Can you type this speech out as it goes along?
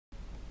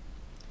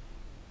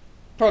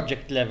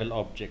project level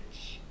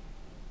objects.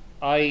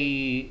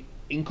 I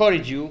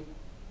encourage you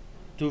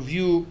to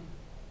view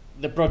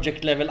the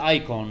project level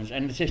icons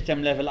and the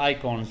system level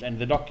icons and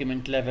the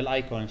document level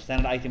icons,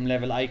 standard item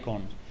level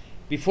icons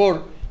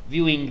before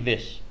viewing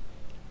this,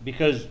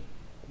 because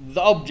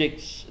the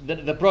objects,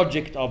 the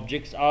project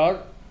objects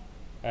are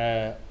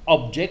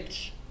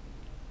objects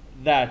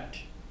that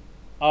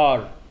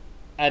are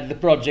at the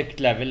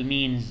project level,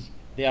 means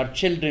they are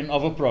children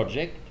of a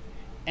project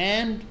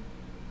and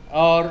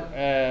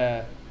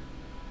are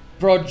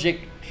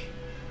project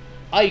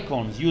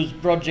icons, use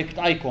project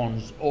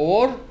icons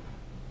or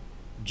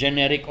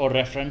generic or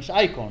reference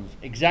icons,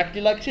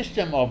 exactly like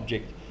system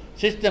objects.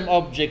 System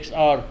objects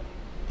are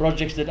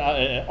projects that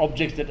are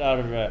objects that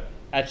are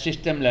at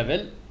system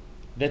level,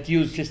 that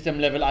use system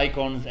level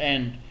icons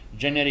and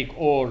generic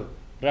or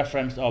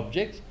reference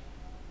objects.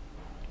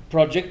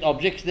 Project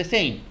objects the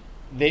same,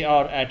 they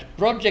are at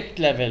project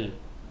level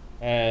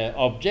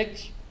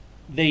objects,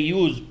 they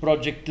use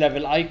project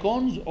level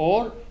icons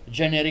or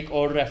generic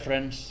or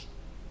reference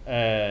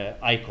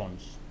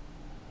icons.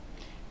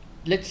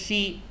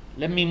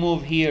 Let me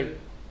move here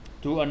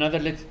to another.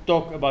 Let's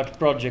talk about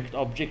project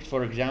objects,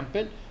 for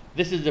example.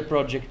 This is the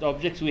project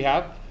objects we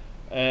have.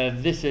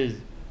 This is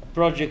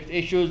project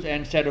issues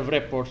and set of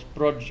reports,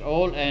 proj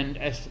all and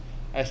s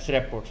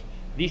reports.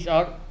 These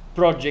are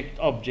project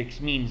objects,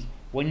 means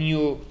when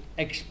you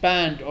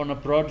expand on a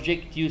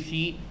project you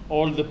see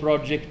all the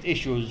project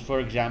issues, for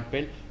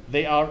example.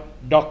 They are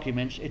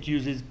documents, it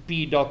uses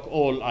pdoc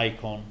all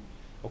icon.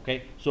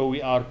 Okay, so we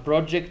are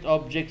project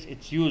objects,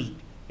 it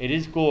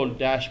is called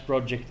dash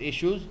project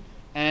issues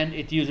and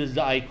it uses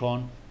the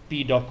icon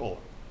pdoc all.